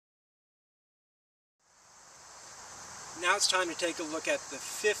Now it's time to take a look at the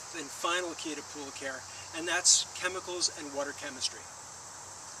fifth and final key to pool care, and that's chemicals and water chemistry.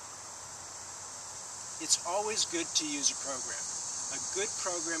 It's always good to use a program. A good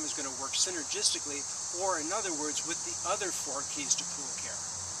program is going to work synergistically, or in other words, with the other four keys to pool care,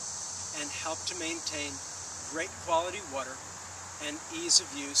 and help to maintain great quality water and ease of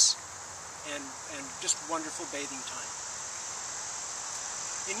use and just wonderful bathing time.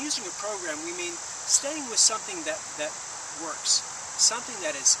 In using a program, we mean staying with something that works, something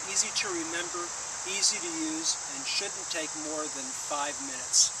that is easy to remember, easy to use, and shouldn't take more than 5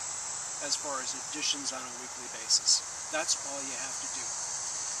 minutes as far as additions on a weekly basis. That's all you have to do.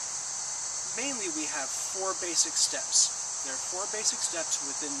 Mainly we have 4 basic steps. There are 4 basic steps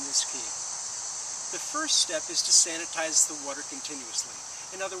within this key. The first step is to sanitize the water continuously.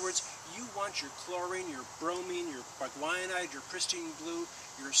 In other words, you want your chlorine, your bromine, your guanide, your pristine blue,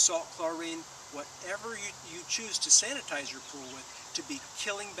 your salt chlorine, whatever you choose to sanitize your pool with, to be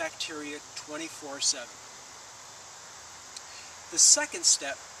killing bacteria 24/7. The second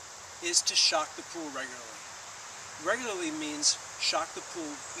step is to shock the pool regularly. Regularly means shock the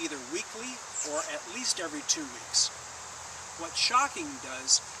pool either weekly or at least every 2 weeks. What shocking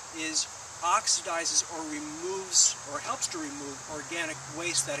does is oxidizes or removes or helps to remove organic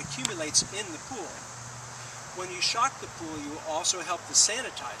waste that accumulates in the pool. When you shock the pool, you will also help the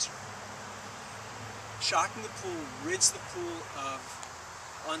sanitizer. Shocking the pool rids the pool of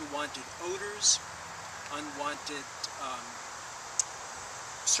unwanted odors, unwanted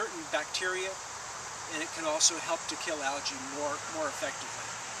certain bacteria, and it can also help to kill algae more effectively.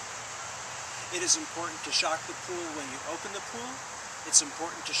 It is important to shock the pool when you open the pool. It's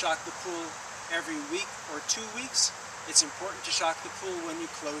important to shock the pool every week or 2 weeks. It's important to shock the pool when you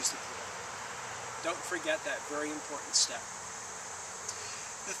close the pool. Don't forget that very important step.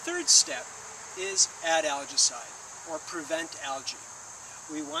 The third step is add algicide, or prevent algae.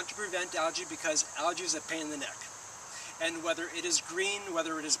 We want to prevent algae because algae is a pain in the neck. And whether it is green,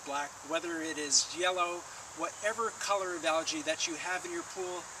 whether it is black, whether it is yellow, whatever color of algae that you have in your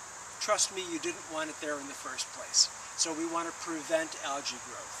pool, trust me, you didn't want it there in the first place. So we want to prevent algae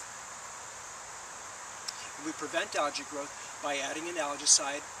growth. We prevent algae growth by adding an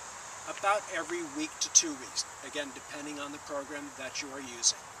algicide about every week to 2 weeks, again, depending on the program that you are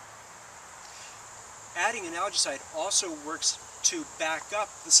using. Adding an algicide also works to back up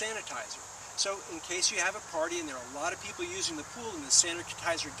the sanitizer. So in case you have a party and there are a lot of people using the pool and the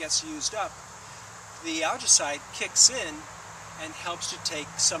sanitizer gets used up, the algicide kicks in and helps to take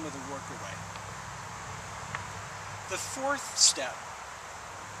some of the work away. The fourth step,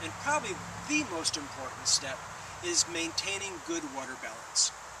 and probably the most important step, is maintaining good water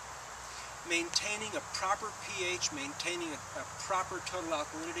balance. Maintaining a proper pH, maintaining a proper total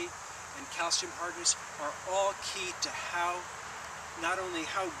alkalinity, and calcium hardness are all key to not only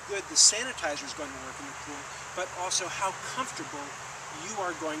how good the sanitizer is going to work in the pool, but also how comfortable you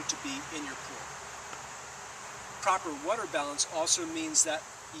are going to be in your pool. Proper water balance also means that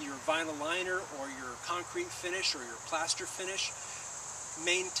your vinyl liner or your concrete finish or your plaster finish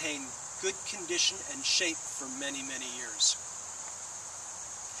maintain good condition and shape for many, many years.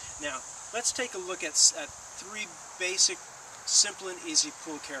 Now, let's take a look at 3 basic, simple and easy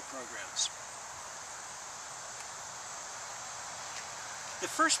pool care programs. The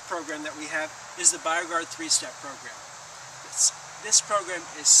first program that we have is the BioGuard 3-step program. This program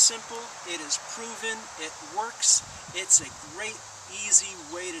is simple, it is proven, it works, it's a great, easy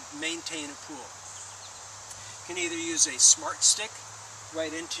way to maintain a pool. You can either use a smart stick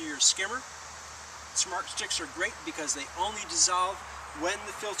right into your skimmer. Smart sticks are great because they only dissolve when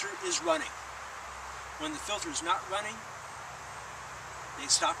the filter is running. When the filter is not running, they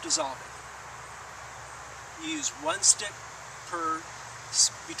stop dissolving. You use 1 stick per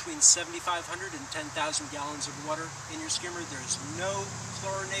between 7,500 and 10,000 gallons of water in your skimmer. There's no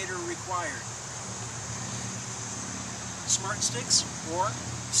chlorinator required. Smart sticks or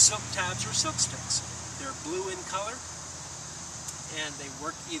silk tabs or silk sticks. They're blue in color and they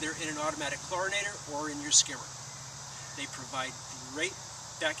work either in an automatic chlorinator or in your skimmer. They provide great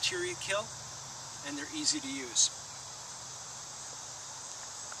bacteria kill and they're easy to use.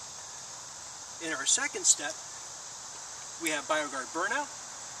 In our second step, we have BioGuard Burnout,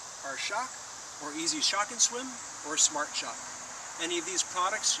 our Shock, or Easy Shock and Swim, or Smart Shock. Any of these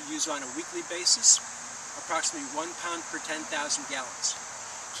products are used on a weekly basis, approximately 1 pound per 10,000 gallons.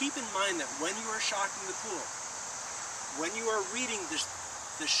 Keep in mind that when you are shocking the pool, when you are reading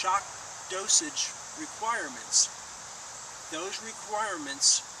the shock dosage requirements, those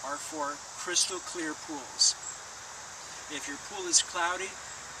requirements are for crystal clear pools. If your pool is cloudy,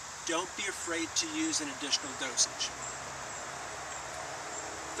 don't be afraid to use an additional dosage.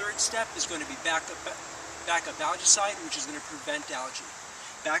 third step is going to be backup algicide, which is going to prevent algae.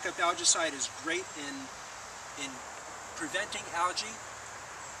 Backup algicide is great in preventing algae.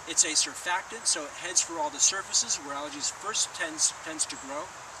 It's a surfactant, so it heads for all the surfaces where algae first tends to grow,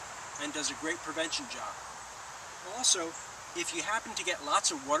 and does a great prevention job. Also, if you happen to get lots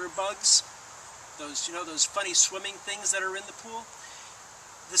of water bugs, those funny swimming things that are in the pool,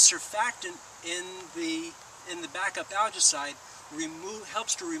 the surfactant in the backup algicide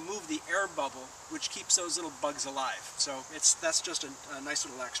helps to remove the air bubble, which keeps those little bugs alive. So that's just a nice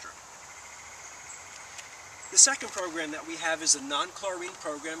little extra. The second program that we have is a non-chlorine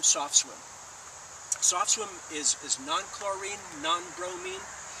program, SoftSwim. SoftSwim is non-chlorine, non-bromine.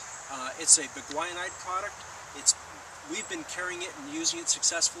 It's a biguanide product. We've been carrying it and using it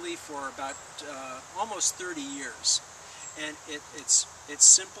successfully for about almost 30 years. And it's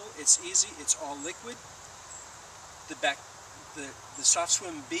simple, it's easy, it's all liquid. The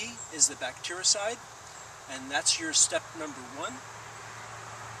SoftSwim B is the bactericide, and that's your step number 1.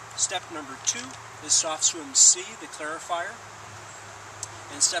 Step number 2 is SoftSwim C, the clarifier.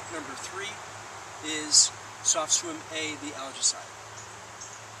 And step number 3 is SoftSwim A, the algicide.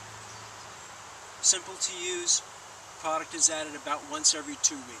 Simple to use. Product is added about once every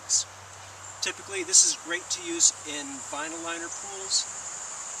 2 weeks. Typically, this is great to use in vinyl liner pools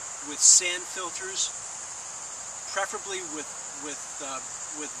with sand filters, preferably with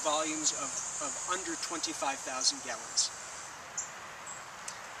volumes of under 25,000 gallons.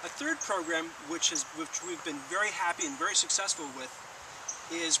 A third program, which we've been very happy and very successful with,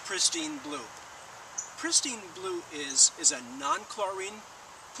 is Pristine Blue. Pristine Blue is a non-chlorine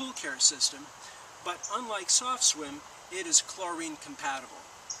pool care system, but unlike SoftSwim, it is chlorine compatible.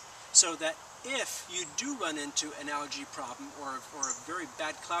 So that if you do run into an algae problem or a very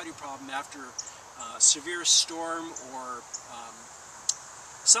bad cloudy problem after a severe storm or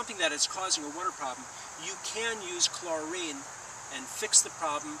something that is causing a water problem, you can use chlorine and fix the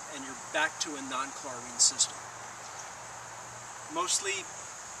problem, and you're back to a non-chlorine system. Mostly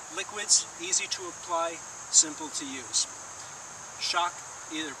liquids, easy to apply, simple to use. Shock,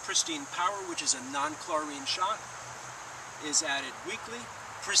 either Pristine Power, which is a non-chlorine shock, is added weekly.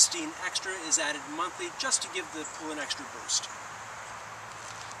 Pristine Extra is added monthly, just to give the pool an extra boost.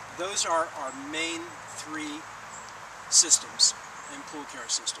 Those are our main 3 systems and pool care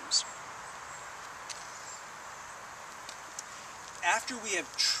systems. After we have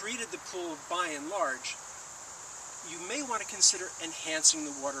treated the pool by and large, you may want to consider enhancing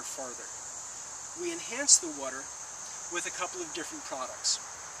the water further. We enhance the water with a couple of different products.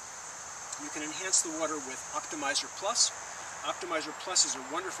 You can enhance the water with Optimizer Plus. Optimizer Plus is a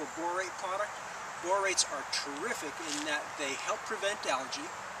wonderful borate product. Borates are terrific in that they help prevent algae,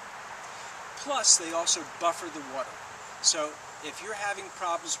 plus they also buffer the water. So if you're having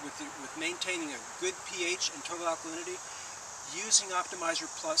problems with maintaining a good pH and total alkalinity, using Optimizer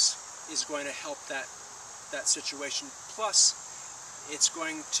Plus is going to help that situation. Plus, it's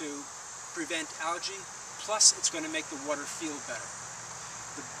going to prevent algae, plus it's going to make the water feel better.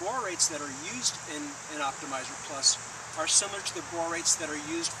 The borates that are used in Optimizer Plus are similar to the borates that are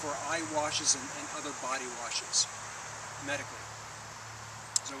used for eye washes and other body washes medically.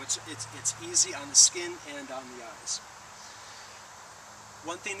 So it's easy on the skin and on the eyes.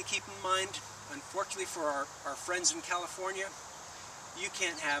 One thing to keep in mind, unfortunately for our friends in California, you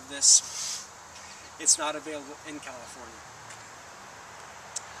can't have this. It's not available in California.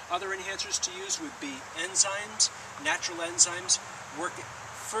 Other enhancers to use would be enzymes. Natural enzymes work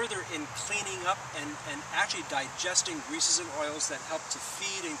further in cleaning up and actually digesting greases and oils that help to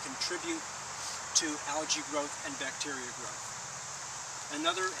feed and contribute to algae growth and bacteria growth.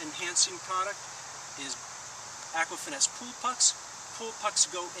 Another enhancing product is aqua finesse pool pucks. Pool pucks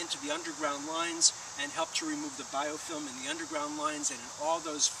go into the underground lines and help to remove the biofilm in the underground lines and in all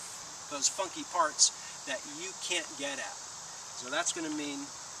those funky parts that you can't get at. So that's going to mean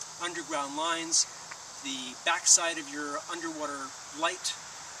underground lines, the backside of your underwater light,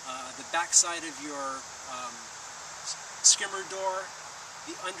 the backside of your skimmer door,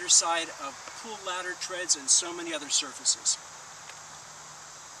 the underside of pool ladder treads, and so many other surfaces.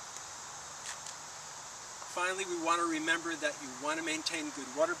 Finally, we want to remember that you want to maintain good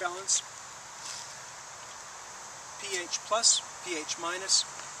water balance. pH plus, pH minus,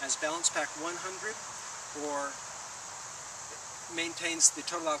 as Balance Pack 100, or maintains the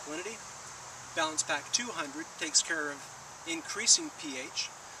total alkalinity. Balance Pack 200 takes care of increasing pH.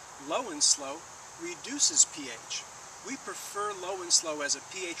 Low and slow reduces pH. We prefer low and slow as a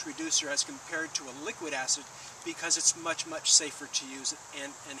pH reducer as compared to a liquid acid because it's much, much safer to use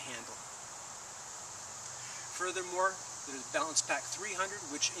and handle. Furthermore, There's Balance Pack 300,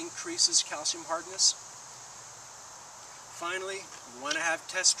 which increases calcium hardness. Finally, you want to have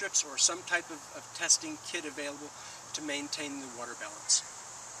test strips or some type of testing kit available to maintain the water balance.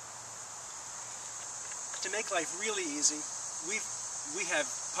 To make life really easy, we have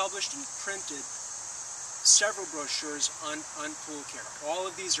published and printed several brochures on pool care. All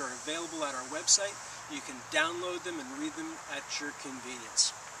of these are available at our website. You can download them and read them at your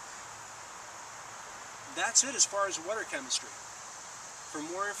convenience. That's it as far as water chemistry. For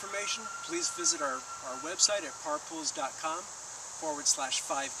more information, please visit our website at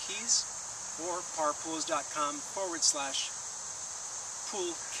parpools.com/5keys or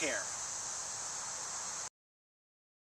parpools.com/pool care.